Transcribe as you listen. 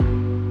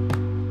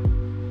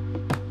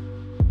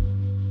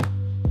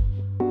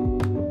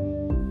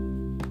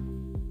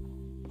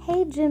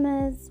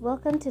dreamers,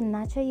 welcome to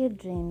Nurture Your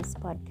Dreams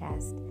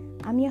podcast.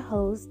 I'm your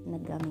host,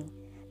 NAGAMIII.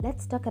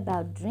 Let's talk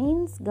about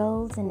dreams,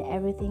 goals, and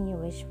everything you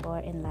wish for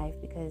in life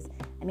because,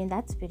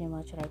 that's pretty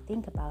much what I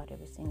think about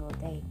every single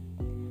day.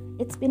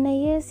 It's been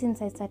a year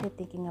since I started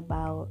thinking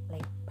about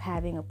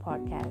having a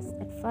podcast.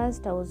 At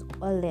first, I was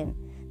all in.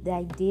 The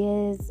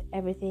ideas,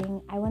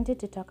 everything I wanted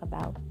to talk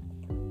about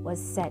was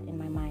set in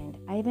my mind.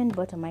 I even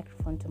bought a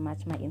microphone to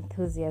match my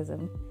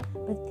enthusiasm,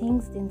 but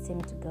things didn't seem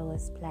to go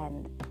as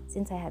planned.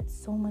 Since I had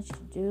so much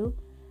to do,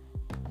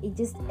 it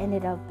just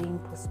ended up being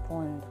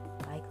postponed,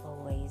 like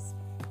always.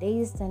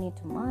 Days turn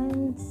into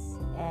months,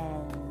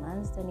 and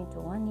months turn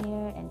into 1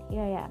 year, and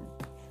here I am.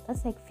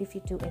 That's like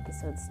 52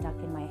 episodes stuck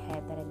in my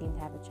head that I didn't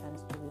have a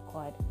chance to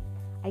record.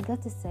 I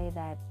got to say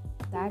that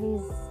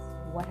is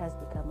what has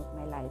become of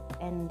my life,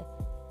 and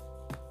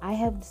I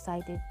have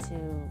decided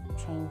to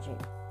change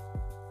it.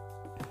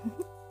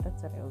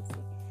 That's what I will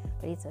say,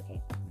 but it's okay.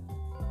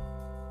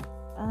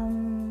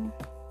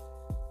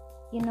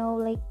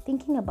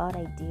 Thinking about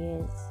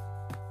ideas,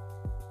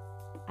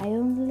 I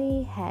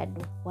only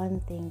had one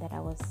thing that I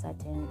was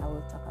certain I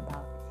will talk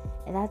about,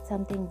 and that's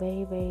something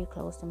very, very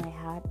close to my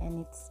heart, and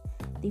it's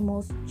the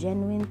most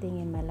genuine thing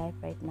in my life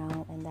right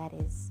now, and that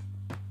is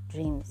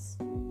dreams.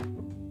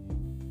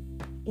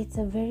 It's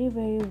a very,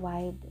 very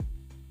wide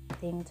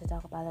thing to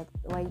talk about,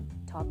 wide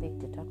topic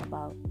to talk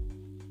about,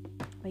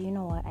 but you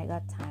know what, I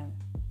got time,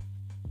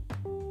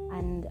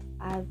 and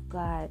I've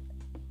got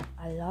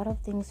a lot of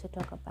things to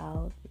talk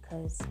about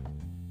because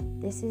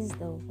this is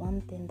the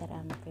one thing that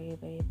I'm very,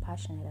 very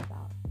passionate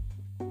about.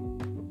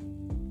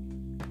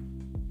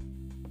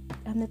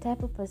 I'm the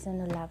type of person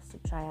who loves to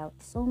try out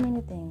so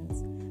many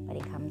things, but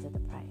it comes with a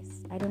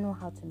price. I don't know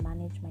how to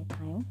manage my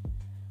time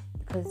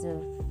because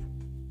of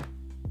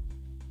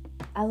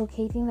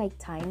allocating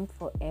time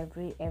for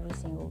every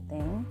single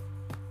thing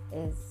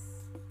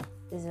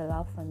is a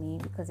lot for me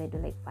because I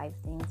do 5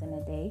 things in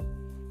a day.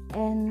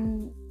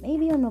 And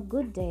maybe on a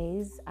good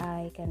days,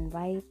 I can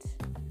write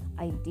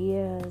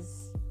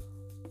ideas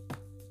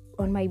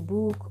on my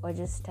book or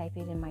just type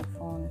it in my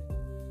phone.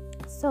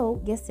 So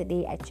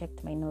yesterday I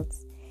checked my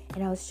notes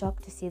and I was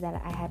shocked to see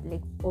that I had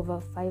over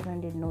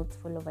 500 notes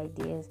full of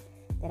ideas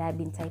that I've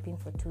been typing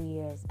for 2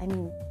 years. I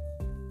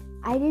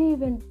didn't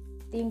even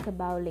think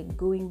about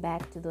going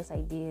back to those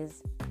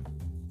ideas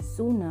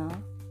sooner,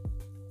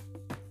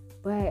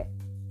 but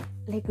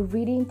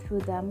reading through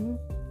them,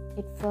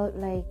 it felt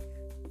like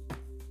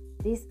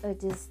these are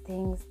just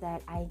things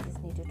that I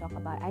just need to talk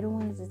about. I don't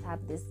want to just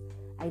have these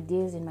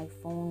ideas in my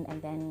phone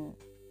and then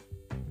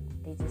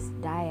they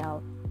just die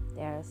out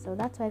there. So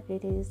that's why I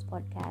created this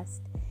podcast.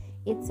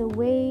 It's a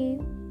way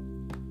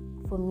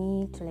for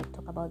me to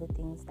talk about the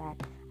things that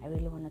I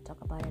really want to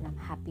talk about and I'm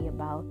happy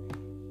about.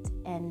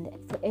 And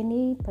for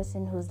any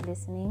person who's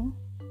listening,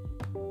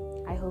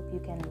 I hope you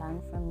can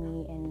learn from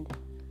me and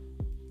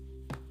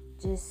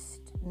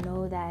just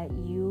know that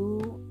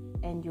you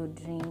and your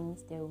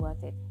dreams, they're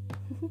worth it.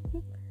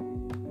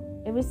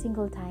 Every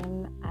single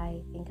time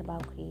I think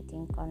about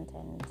creating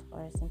content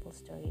or a simple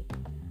story,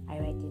 I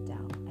write it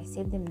down. I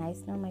save them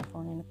nicely on my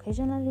phone and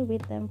occasionally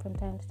read them from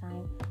time to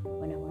time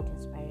when I want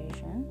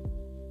inspiration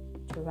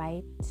to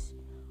write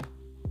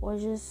or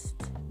just,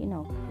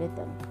 read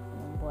them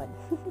when I'm bored.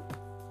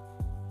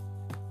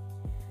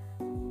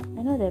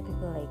 I know there are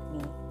people like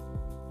me.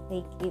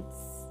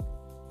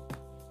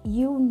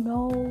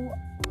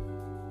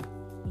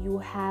 You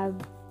have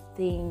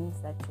things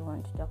that you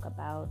want to talk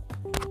about.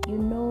 You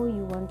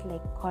want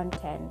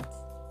content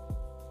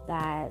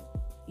that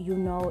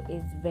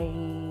is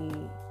very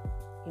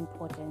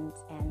important,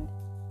 and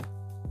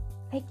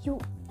I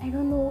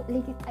don't know,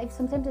 I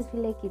sometimes just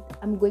feel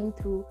I'm going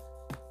through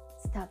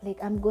stuff,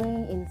 I'm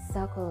going in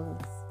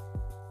circles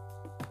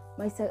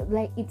myself.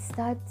 It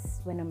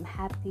starts when I'm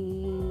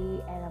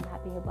happy and I'm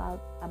happy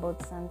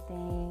about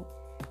something,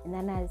 and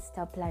then I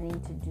start planning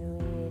to do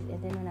it,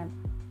 and then when I'm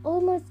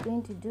almost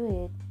going to do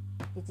it,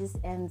 it just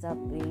ends up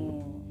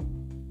being,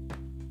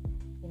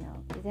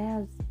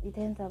 it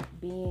ends up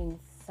being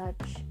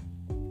such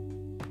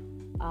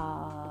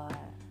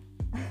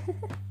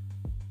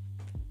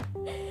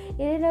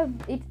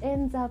it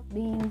ends up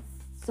being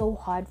so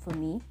hard for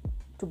me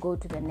to go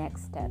to the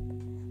next step.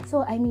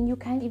 So you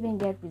can't even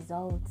get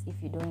results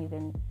if you don't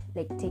even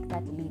take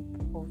that leap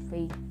of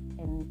faith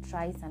and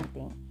try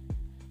something.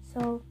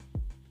 So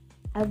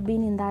I've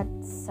been in that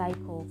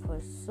cycle for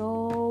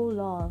so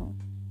long,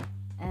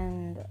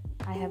 and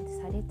I have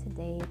decided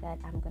today that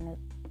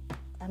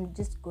I'm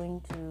just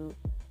going to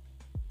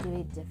do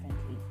it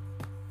differently.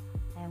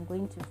 I am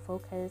going to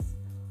focus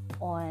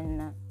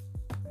on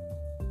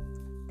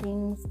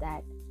things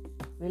that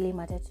really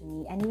matter to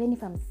me. And even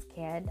if I'm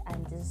scared,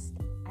 I'm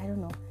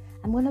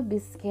going to be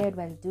scared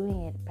while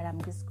doing it, but I'm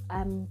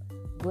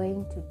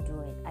going to do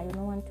it. I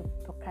don't want to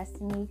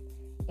procrastinate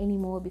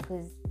anymore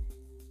because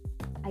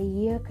a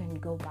year can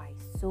go by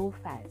so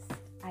fast.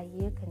 A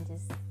year can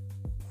just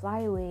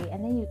fly away,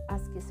 and then you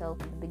ask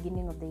yourself at the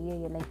beginning of the year,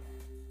 you're like,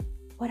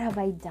 what have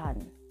I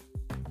done?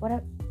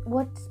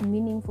 What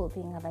meaningful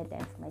thing have I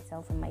done for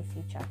myself in my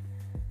future?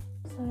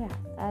 So yeah,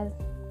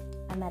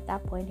 I'm at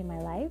that point in my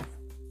life.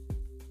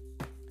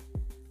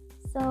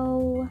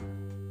 So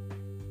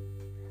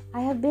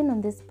I have been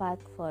on this path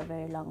for a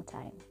very long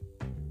time.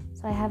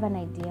 So I have an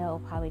idea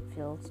of how it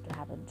feels to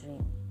have a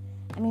dream.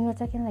 I mean, we're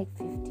talking like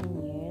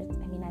 15 years.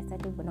 I mean, I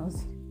started when I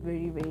was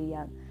very, very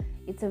young.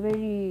 It's a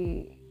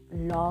very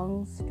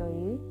long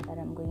story that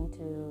I'm going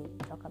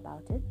to talk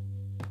about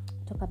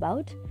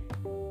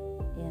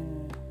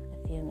in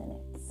a few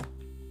minutes.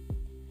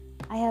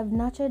 I have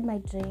nurtured my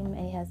dream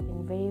and it has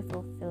been very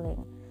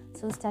fulfilling.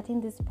 So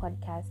starting this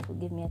podcast will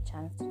give me a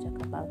chance to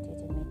talk about it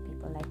and meet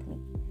people like me,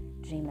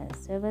 dreamers.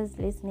 So whoever's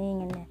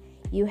listening and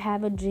you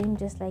have a dream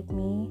just like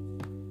me,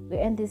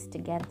 we're in this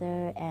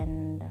together,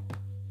 and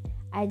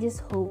I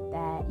just hope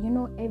that,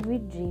 every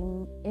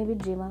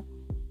dreamer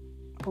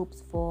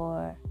hopes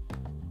for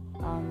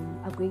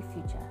a great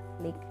future.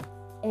 Like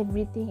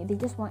everything, they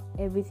just want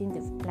everything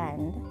they've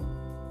planned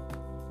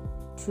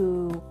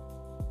to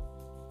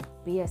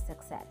be a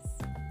success.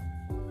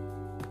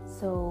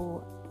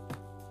 So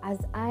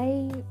as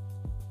I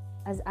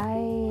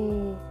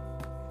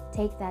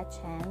take that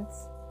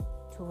chance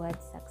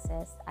towards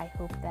success, I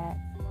hope that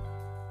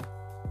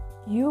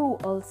you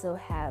also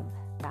have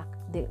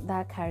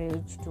that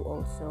courage to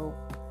also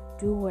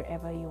do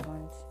whatever you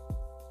want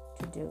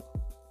to do,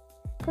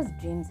 because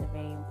dreams are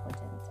very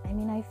important. I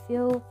mean, I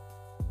feel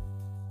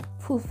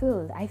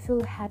fulfilled, I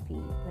feel happy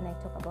when I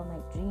talk about my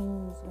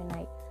dreams, when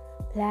I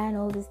plan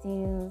all these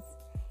things.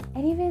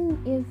 And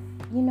even if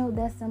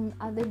there's some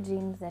other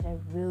dreams that are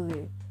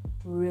really,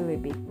 really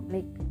big,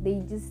 like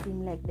they just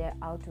seem like they're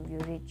out of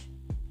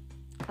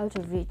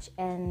reach,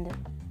 and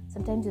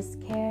sometimes you're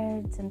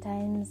scared,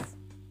 sometimes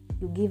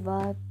you give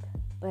up.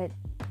 But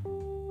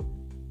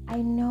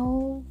I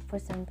know for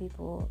some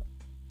people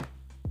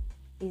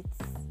it's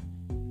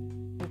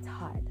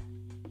hard,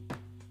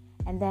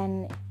 and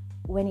then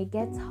when it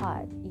gets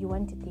hard, you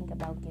want to think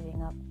about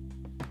giving up.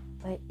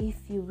 But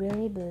if you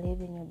really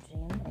believe in your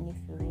dream, and if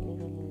you really,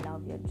 really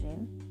love your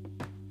dream,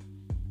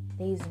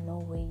 there is no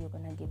way you're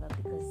gonna give up,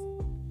 because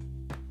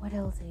what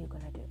else are you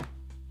gonna do?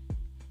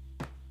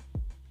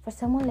 For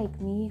someone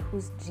like me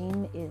whose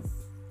dream is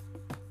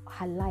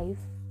her life,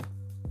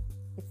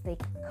 it's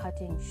like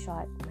cutting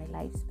short my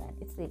lifespan.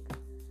 It's like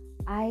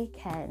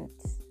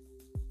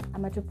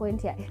I'm at a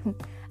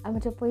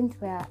point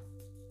where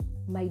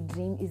my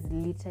dream is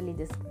literally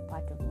just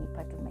part of me,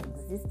 part of my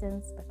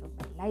existence, part of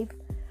my life,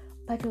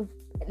 part of,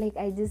 like,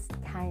 I just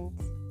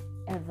can't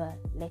ever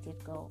let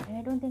it go. And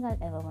I don't think I'll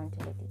ever want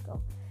to let it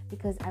go,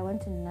 because I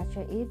want to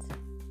nurture it,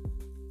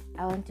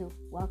 I want to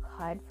work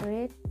hard for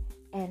it,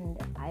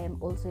 and I am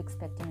also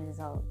expecting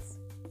results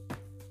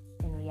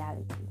in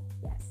reality.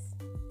 Yes.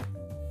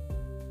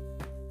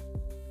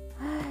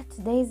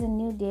 Today is a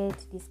new day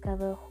to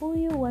discover who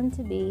you want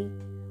to be,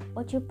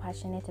 what you're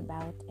passionate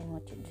about, and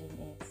what your dream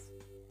is.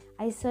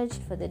 I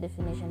searched for the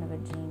definition of a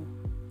dream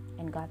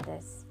and got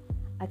this: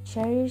 a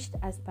cherished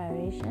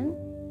aspiration,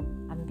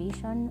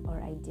 ambition,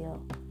 or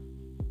ideal.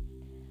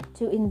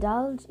 To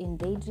indulge in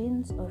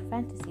daydreams or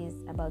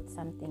fantasies about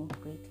something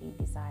greatly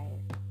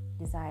desired.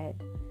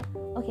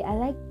 Okay, I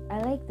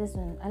like this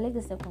one. I like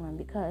the second one,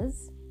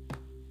 because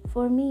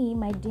for me,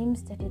 my dream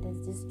started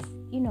as just,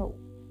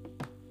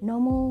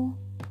 normal,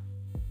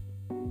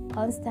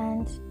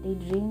 constant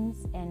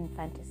daydreams and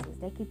fantasies.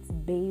 Like, it's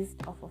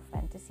based off of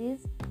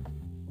fantasies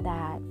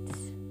that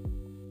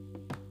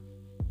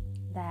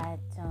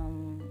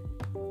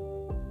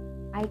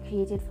I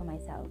created for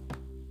myself.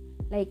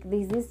 Like,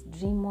 there's this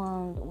dream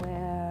world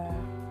where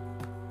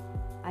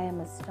I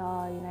am a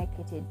star. I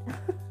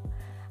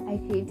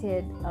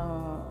created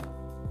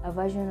a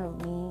version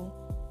of me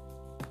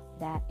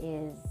that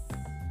is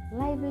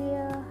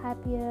livelier,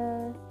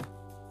 happier.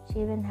 She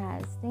even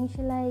has things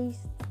she likes,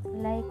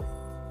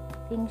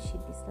 things she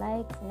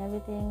dislikes, and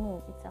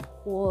everything. It's a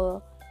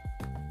whole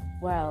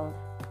world.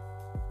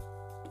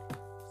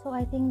 So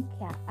I think,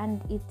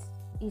 and it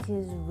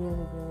is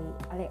really,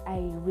 really, I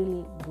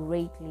really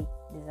greatly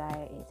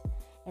desire it,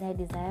 and I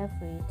desire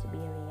for it to be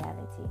a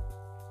reality.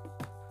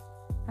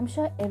 I'm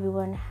sure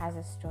everyone has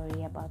a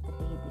story about the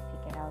day they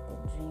figured out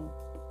their dream,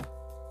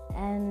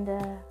 and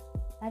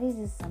that is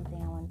just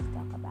something I want to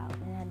talk about.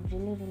 And I'd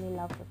really, really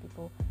love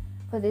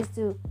for this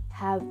to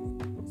have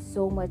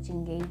so much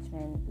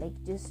engagement. Like,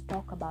 just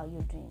talk about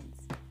your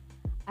dreams.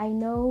 I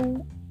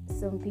know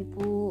some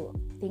people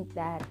think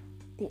that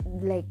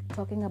like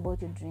talking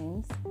about your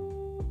dreams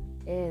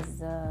is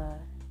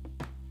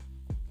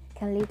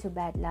can lead to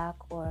bad luck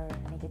or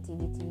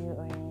negativity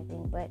or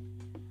anything, but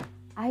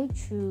I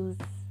choose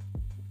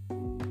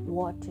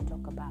what to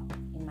talk about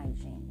in my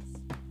dreams.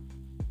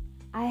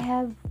 I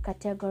have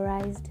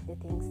categorized the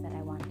things that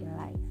I want in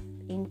life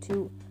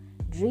into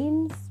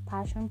dreams,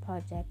 passion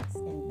projects,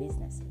 and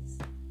businesses.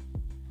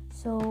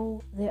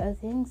 So there are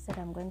things that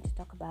I'm going to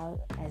talk about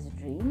as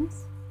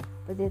dreams,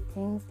 but there are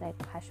things like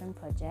passion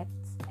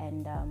projects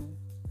and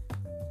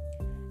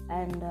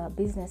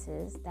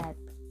businesses that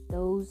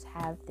those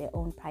have their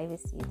own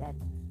privacy that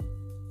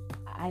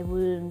I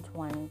wouldn't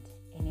want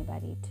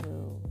anybody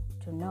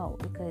to know,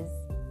 because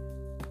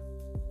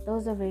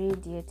those are very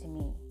dear to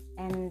me.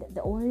 And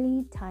the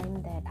only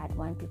time that I'd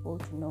want people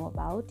to know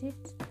about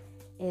it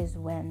is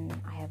when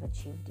I have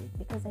achieved it.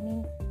 Because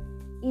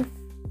if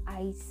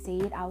I say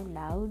it out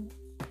loud,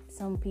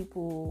 some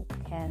people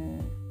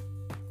can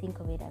think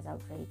of it as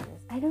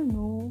outrageous. I don't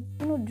know.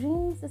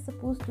 Dreams are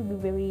supposed to be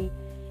very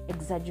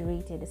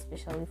exaggerated,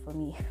 especially for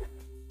me.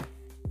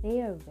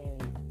 They are very,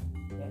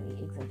 very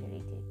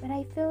exaggerated. But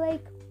I feel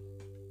like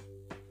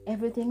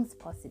everything's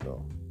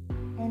possible.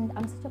 And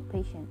I'm such a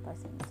patient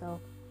person, so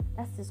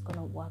that's just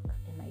gonna work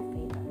in my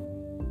favor.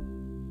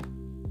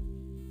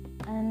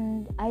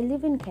 And I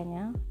live in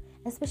Kenya.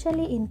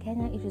 Especially in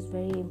Kenya, it is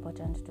very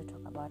important to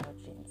talk about our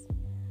dreams,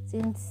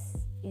 since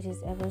it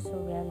is ever so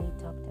rarely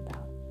talked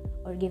about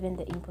or given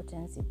the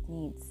importance it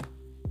needs.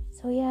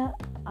 So yeah,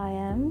 I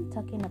am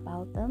talking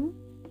about them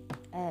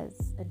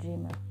as a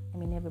dreamer.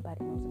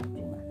 Everybody knows I'm a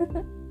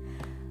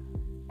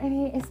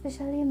dreamer.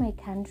 Especially in my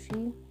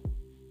country,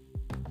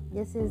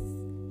 this is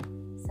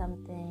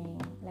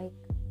something like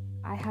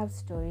I have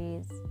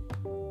stories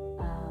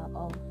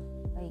of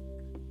like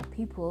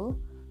people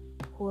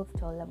who have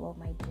told about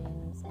my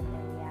dreams and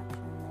their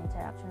reaction, my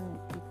interaction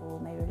with people,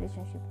 my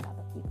relationship with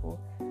other people.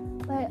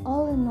 But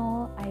all in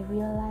all, I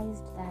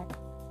realized that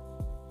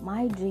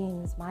my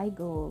dreams, my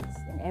goals,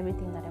 and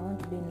everything that I want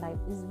to do in life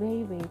is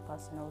very, very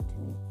personal to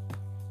me.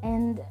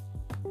 And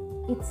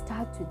it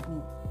starts with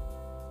me.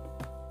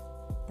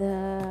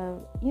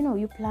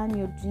 You plan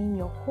your dream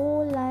your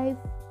whole life.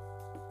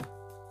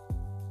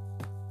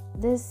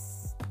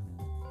 This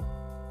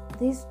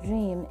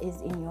dream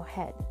is in your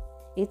head.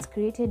 It's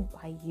created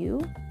by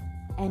you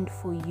and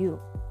for you.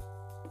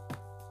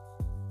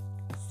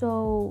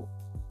 So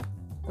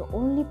the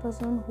only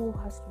person who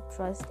has to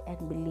trust and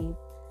believe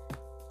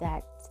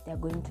that they're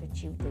going to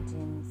achieve the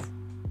dreams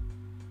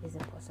is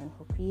the person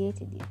who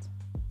created it.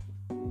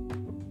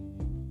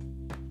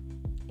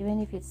 Even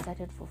if it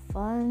started for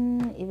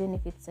fun, even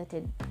if it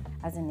started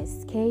as an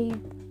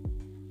escape,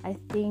 I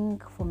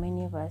think for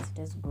many of us it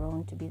has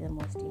grown to be the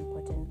most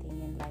important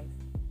thing in life.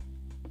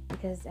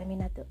 Because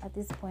at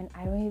this point,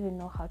 I don't even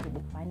know how to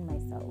define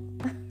myself.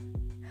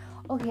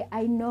 Okay,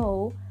 I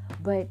know,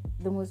 but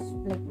the most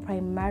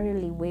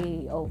primarily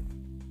way of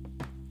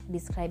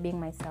describing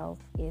myself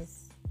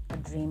is a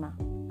dreamer.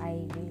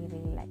 I really,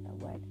 really like that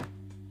word.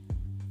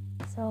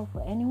 So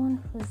for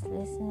anyone who's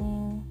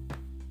listening,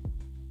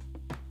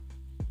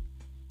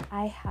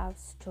 I have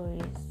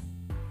stories,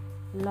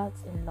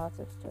 lots and lots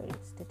of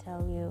stories to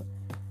tell you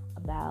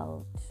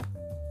about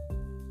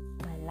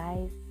my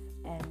life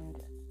and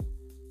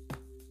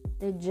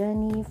the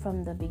journey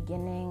from the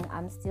beginning.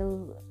 I'm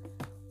still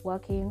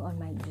working on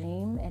my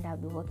dream, and I'll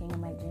be working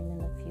on my dream in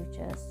the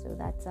future. So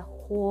that's a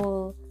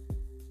whole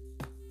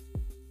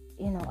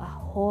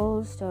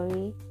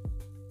story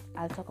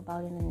I'll talk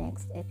about in the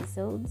next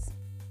episodes.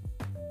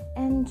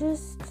 And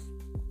just,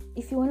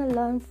 if you want to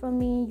learn from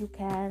me, you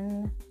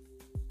can.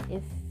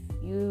 If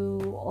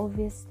you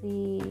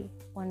obviously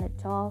want to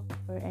talk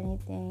or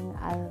anything,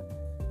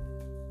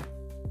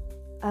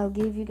 I'll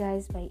give you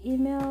guys my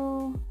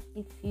email.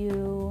 If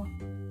you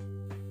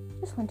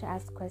just want to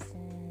ask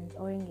questions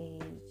or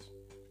engage,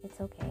 it's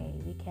okay.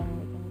 We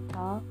can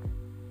talk.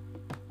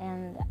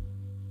 And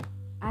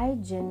I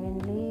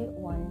genuinely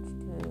want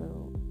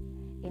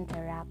to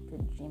interact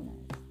with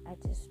dreamers. I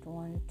just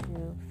want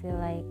to feel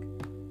like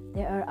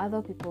there are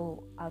other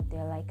people out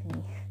there like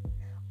me.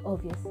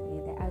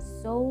 Obviously, there are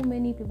so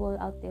many people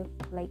out there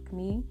like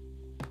me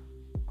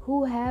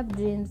who have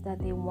dreams that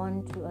they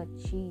want to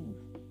achieve.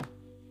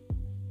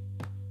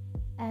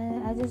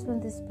 And I just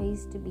want this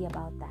space to be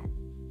about that.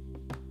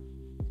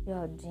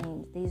 Your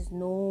dreams. There's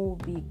no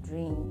big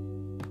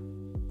dream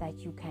that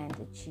you can't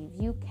achieve.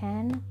 You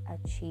can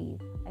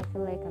achieve. I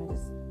feel like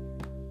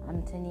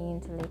I'm turning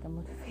into like a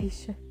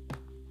motivation.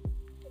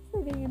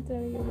 Turning into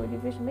a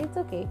motivation, but it's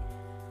okay.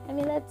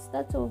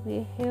 That's what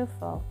we're here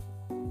for.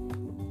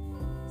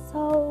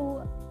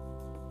 So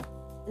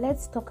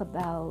let's talk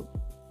about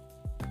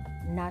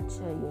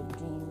Nurture Your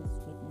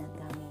Dreams with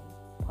NAGAMIII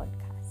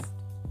podcast.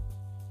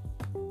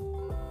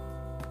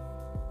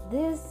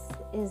 This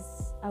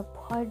is a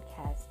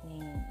podcast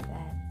name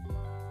that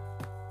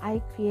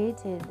I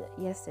created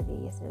yesterday.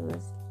 Yes, it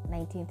was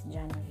 19th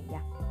January.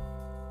 Yeah.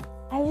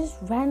 I just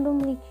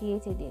randomly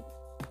created it.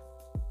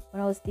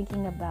 When I was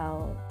thinking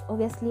about,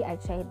 obviously I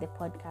tried the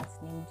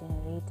podcast name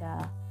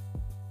generator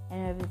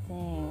and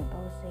everything. I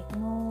was like,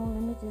 no,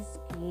 let me just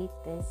create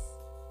this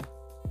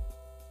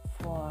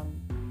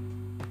form.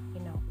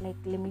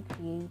 Let me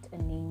create a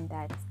name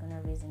that's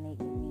gonna resonate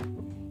with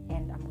me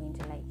and I'm going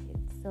to like it.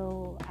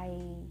 So I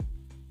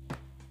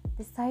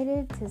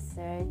decided to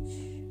search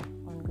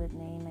on good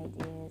name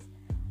ideas,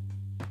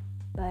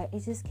 but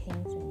it just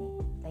came to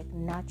me like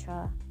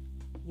Nurture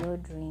Your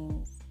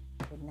Dreams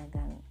with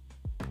NAGAMIII.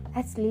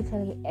 That's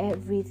literally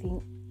every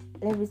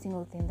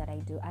single thing that I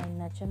do. I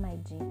nurture my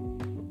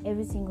dream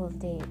every single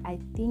day. I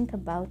think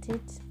about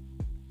it.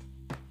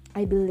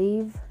 I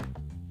believe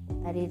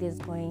that it is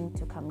going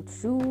to come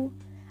true.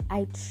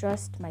 I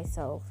trust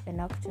myself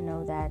enough to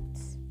know that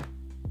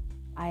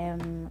I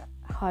am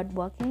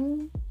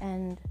hardworking,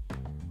 and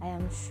I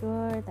am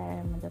sure that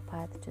I'm on the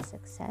path to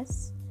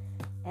success.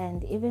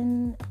 And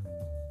even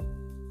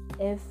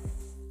if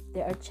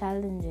there are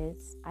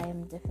challenges, I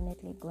am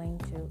definitely going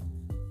to,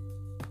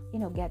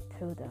 get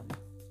through them.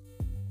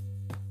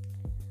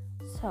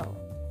 So,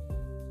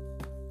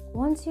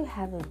 once you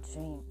have a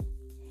dream,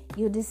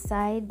 you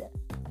decide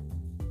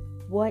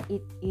what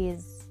it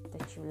is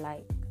that you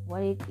like,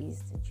 what it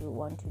is that you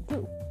want to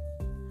do.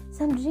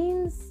 Some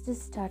dreams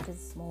just start as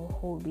small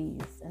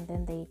hobbies and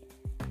then they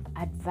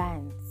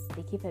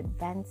keep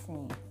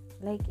advancing.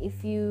 Like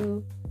if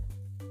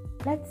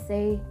let's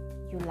say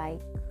you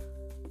like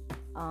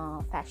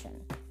fashion,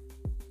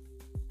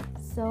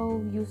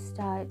 so you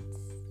start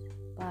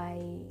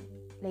by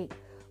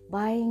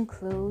buying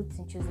clothes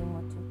and choosing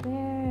what to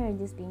wear and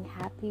just being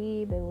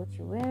happy by what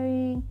you're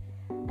wearing,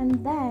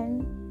 and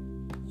then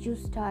you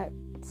start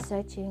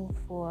searching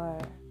for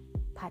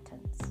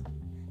patterns,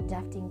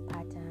 drafting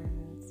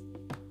patterns,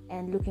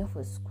 and looking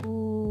for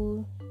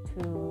school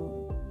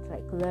to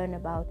learn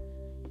about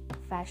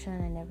fashion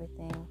and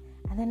everything.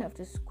 And then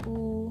after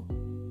school,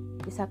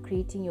 you start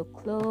creating your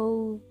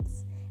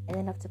clothes, and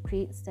then after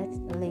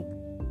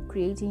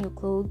creating your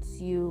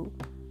clothes, you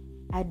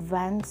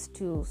advance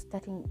to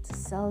starting to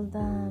sell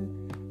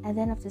them, and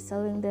then after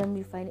selling them,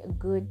 you find a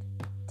good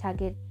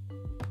target.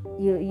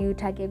 You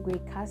target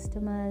great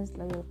customers,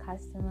 loyal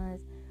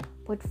customers,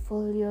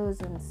 portfolios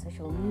on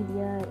social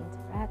media,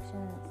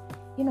 interactions,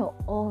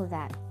 all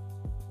that.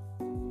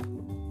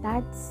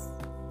 That's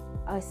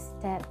a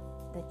step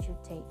that you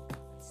take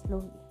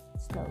slowly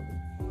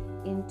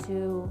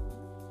into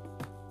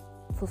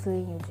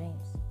fulfilling your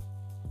dreams.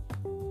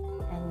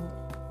 And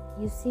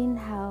you've seen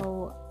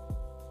how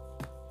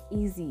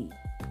easy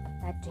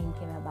that dream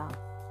came about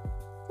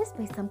just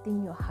by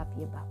something you're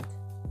happy about,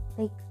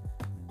 like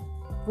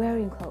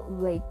wearing clothes,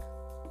 like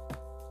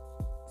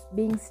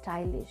being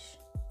stylish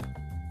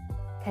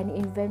can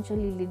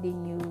eventually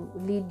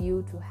lead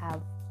you to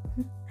have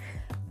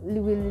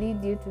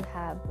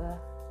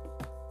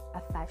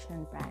a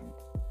fashion brand.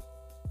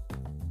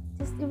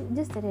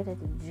 Just set it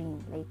as a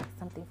dream, like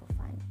something for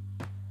fun.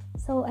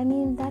 So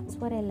that's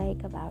what I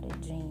like about a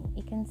dream.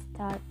 It can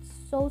start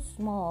so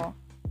small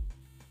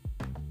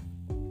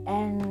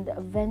and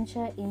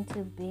venture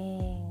into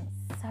being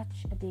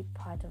such a big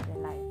part of your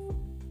life.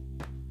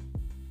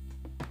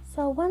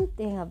 So one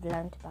thing I've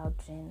learned about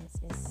dreams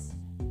is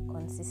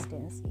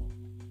consistency.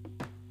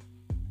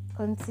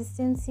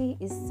 Consistency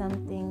is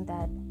something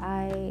that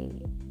I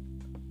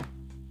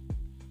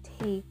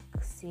take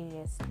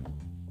seriously,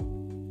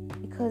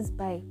 because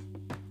by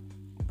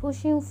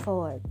pushing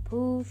forward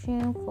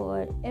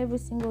every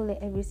single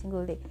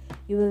day,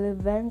 you will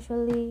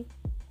eventually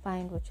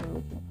find what you're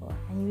looking for,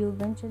 and you will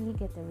eventually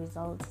get the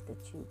results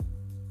that you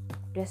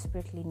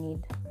desperately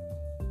need.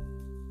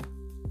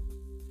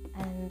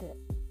 And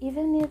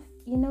even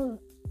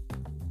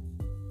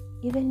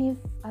if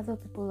other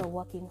people are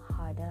working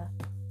harder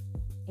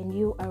and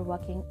you are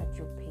working at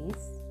your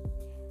pace,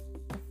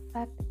 the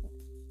fact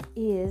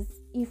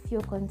is, if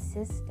you're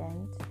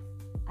consistent,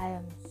 I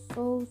am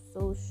so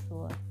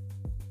sure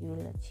you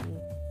will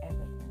achieve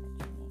everything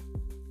that you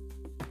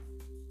need.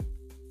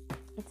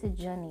 It's a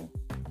journey.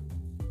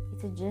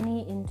 It's a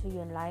journey into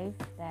your life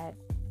that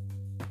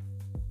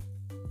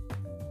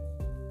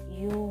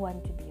you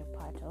want to be a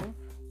part of.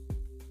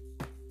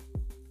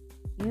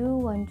 You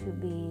want to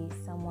be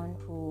someone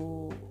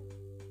who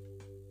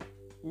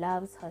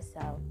loves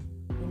herself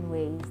in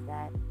ways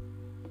that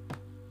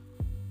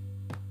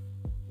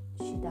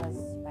she does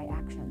by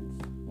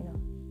actions.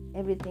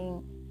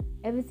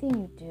 Everything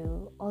you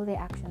do, all the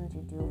actions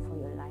you do for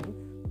your life,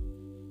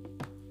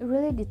 it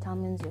really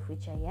determines your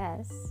future.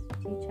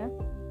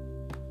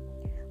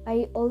 But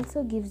it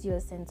also gives you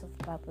a sense of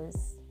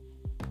purpose,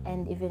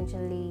 and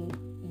eventually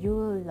you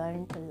will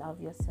learn to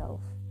love yourself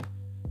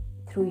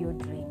through your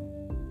dream.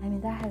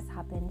 That has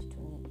happened to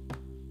me.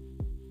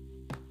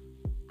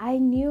 I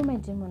knew my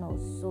dream when I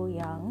was so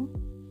young,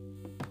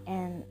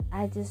 and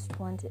I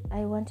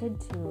wanted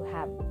to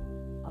have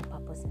a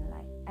purpose in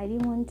life. I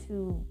didn't want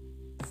to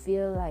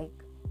feel like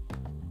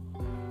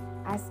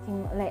I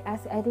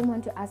didn't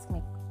want to ask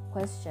my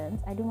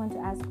questions. I didn't want to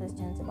ask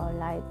questions about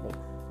life, like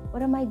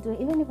what am I doing,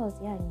 even if I was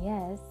young,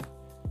 yes,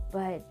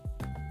 but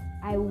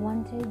I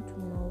wanted to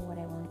know what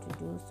I want to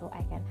do so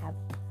I can have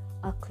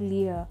a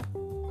clear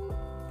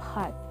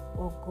path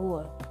or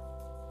goal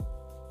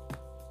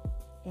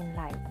in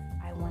life.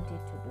 I wanted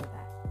to do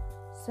that.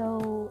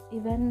 So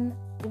even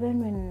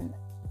when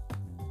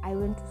I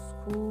went to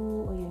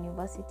school or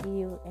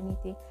university or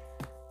anything,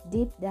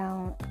 deep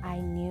down I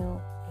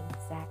knew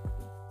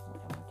exactly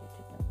what I wanted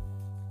to do,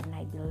 and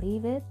I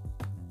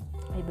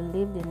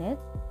believed in it,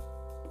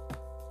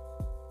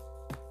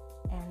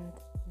 and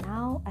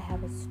now I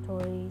have a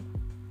story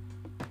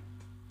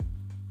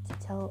to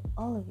tell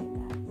all of you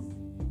guys.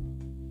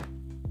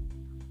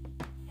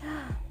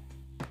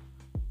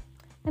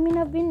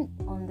 I've been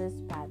on this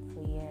path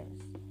for years.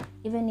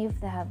 Even if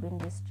there have been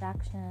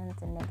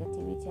distractions and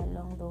negativity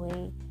along the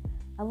way,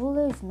 I've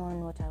always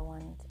known what I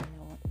want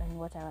and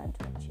what I want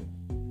to achieve.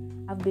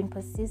 I've been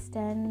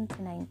persistent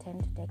and I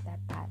intend to take that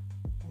path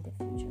in the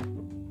future.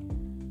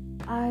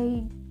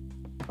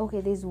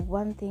 There's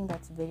one thing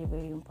that's very,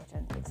 very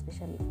important,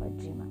 especially for a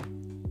dreamer.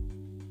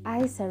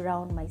 I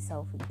surround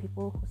myself with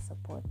people who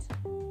support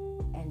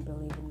and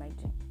believe in my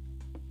dream.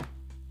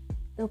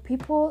 The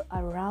people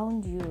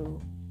around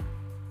you,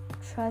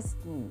 trust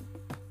me,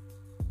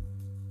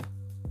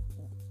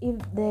 if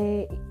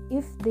they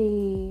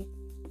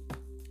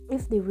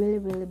really,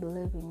 really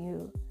believe in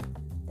you,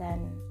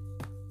 then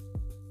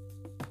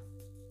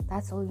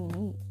that's all you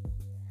need.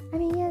 I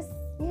mean, yes,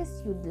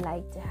 you'd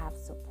like to have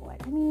support.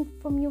 I mean,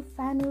 from your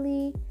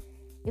family,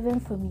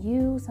 even from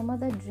you. Some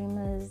other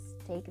dreamers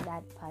take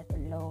that path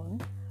alone.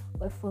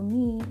 But for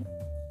me,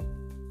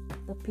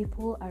 the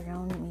people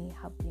around me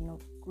have been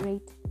of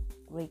great,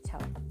 great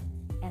help.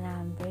 And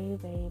I'm very,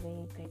 very,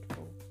 very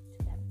grateful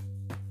to them.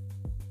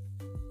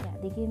 Yeah,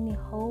 they give me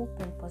hope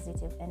and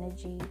positive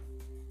energy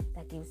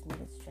that gives me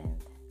the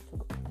strength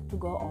to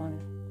go on.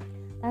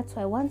 That's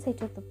why once I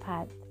took the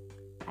path,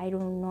 I do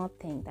not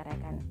think that I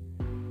can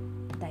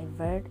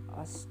divert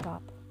or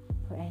stop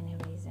for any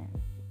reason.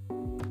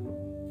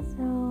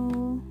 So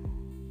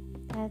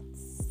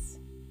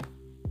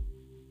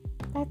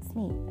that's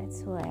me.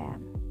 That's who I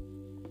am.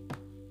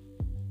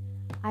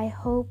 I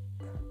hope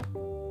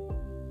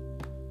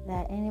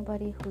that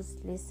anybody who's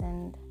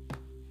listened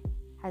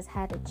has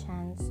had a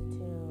chance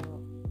to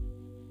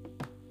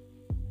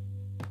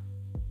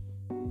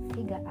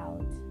figure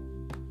out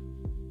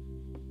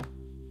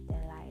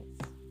their lives.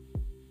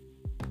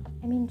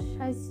 I mean,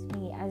 trust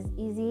me, as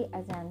easy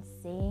as I'm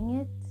saying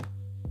it,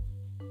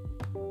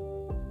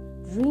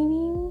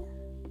 dreaming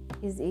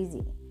is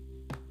easy.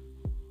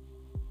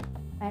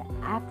 But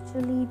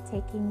actually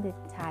taking the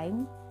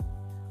time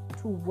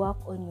to work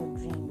on your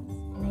dreams,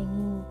 and I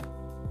mean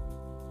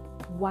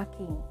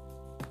working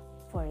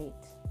for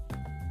it,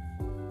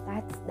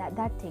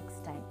 that takes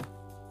time.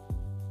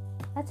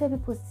 That's why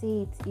people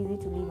say it's easy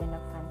to live in a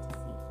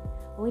fantasy.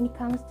 But when it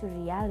comes to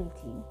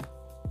reality,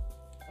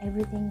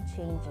 everything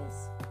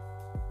changes.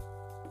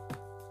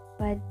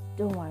 But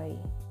don't worry.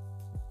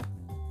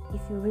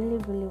 If you really,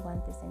 really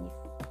want this, and if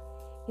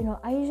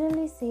I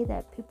usually say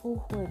that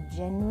people who are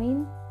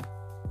genuine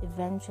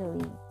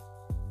eventually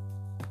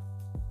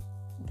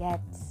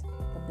get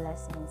the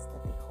blessings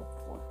that they hope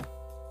for.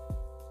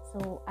 So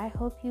I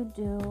hope you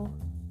do.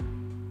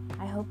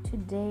 I hope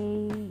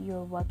today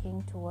you're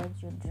working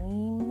towards your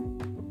dream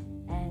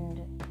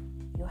and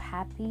you're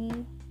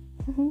happy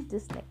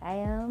just like I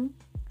am.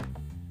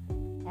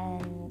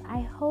 And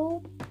I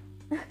hope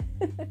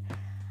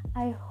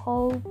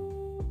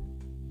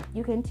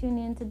you can tune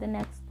in to the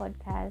next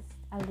podcast.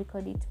 I'll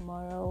record it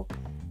tomorrow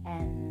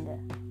and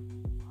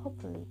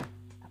hopefully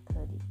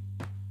upload it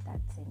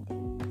that same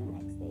day, the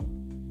next day.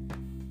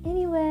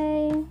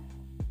 Anyway,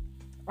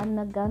 I'm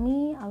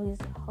Nagami. I was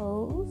your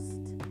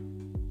host.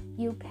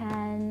 You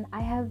can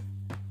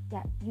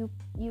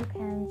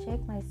check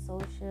my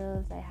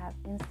socials. I have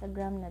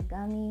Instagram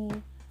Nagami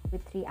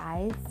with 3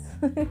 eyes.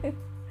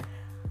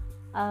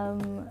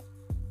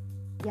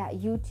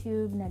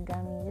 YouTube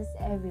Nagami, just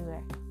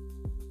everywhere.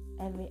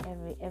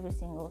 Every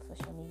single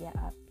social media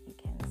app. You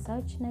can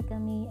search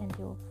Nagami and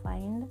you'll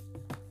find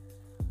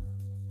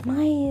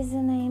my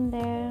username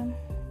there.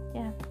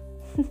 Yeah.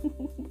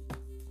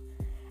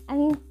 I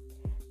mean,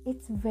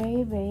 it's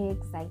very, very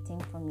exciting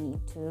for me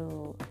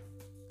to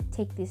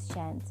take this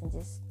chance and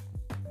just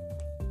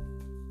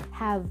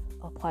have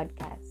a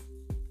podcast.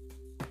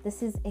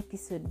 This is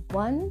episode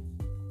 1,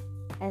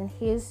 and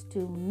here's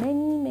to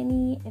many,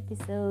 many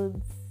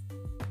episodes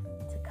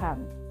to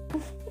come.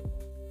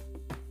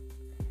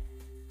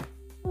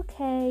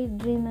 Okay,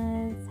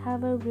 dreamers,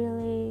 have a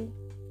really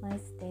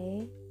nice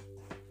day.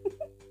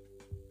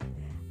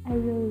 I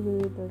really,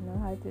 really don't know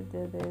how to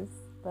do this,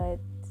 but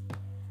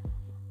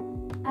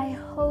I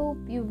hope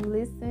you've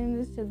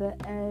listened to the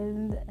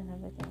end and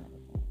everything.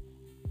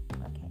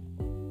 Okay.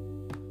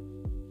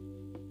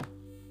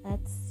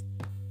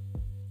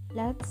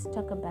 Let's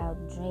talk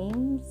about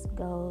dreams,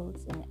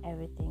 goals, and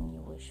everything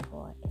you wish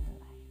for in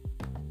life.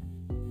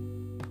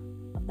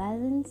 A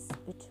balance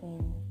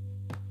between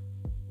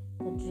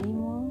the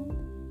dream world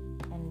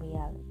and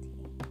reality.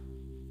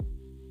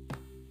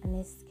 An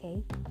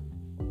escape,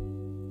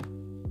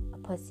 a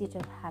pursuit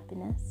of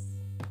happiness,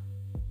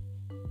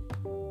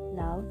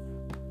 love,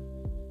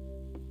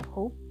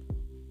 hope,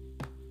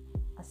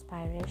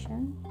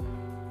 aspiration,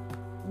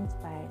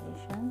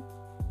 inspiration,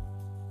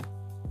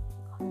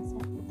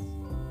 concepts,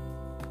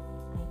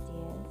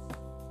 ideas,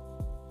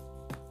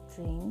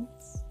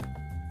 dreams,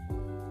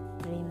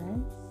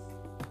 dreamers,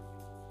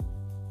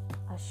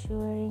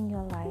 assuring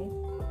your life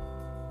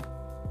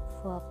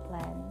for a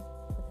plan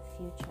for the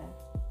future.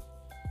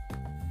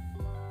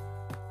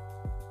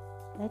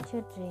 Let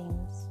your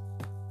dreams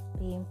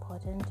be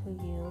important to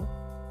you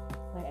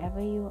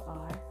wherever you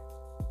are,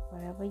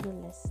 wherever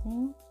you're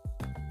listening.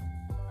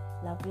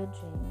 Love your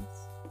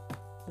dreams,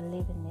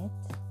 believe in it,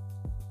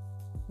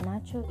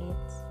 nurture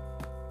it,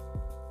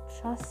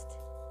 trust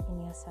in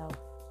yourself,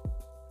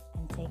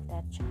 and take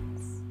that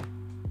chance.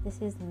 This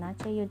is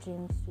Nurture Your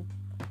Dreams with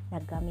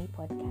NAGAMIII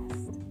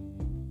podcast.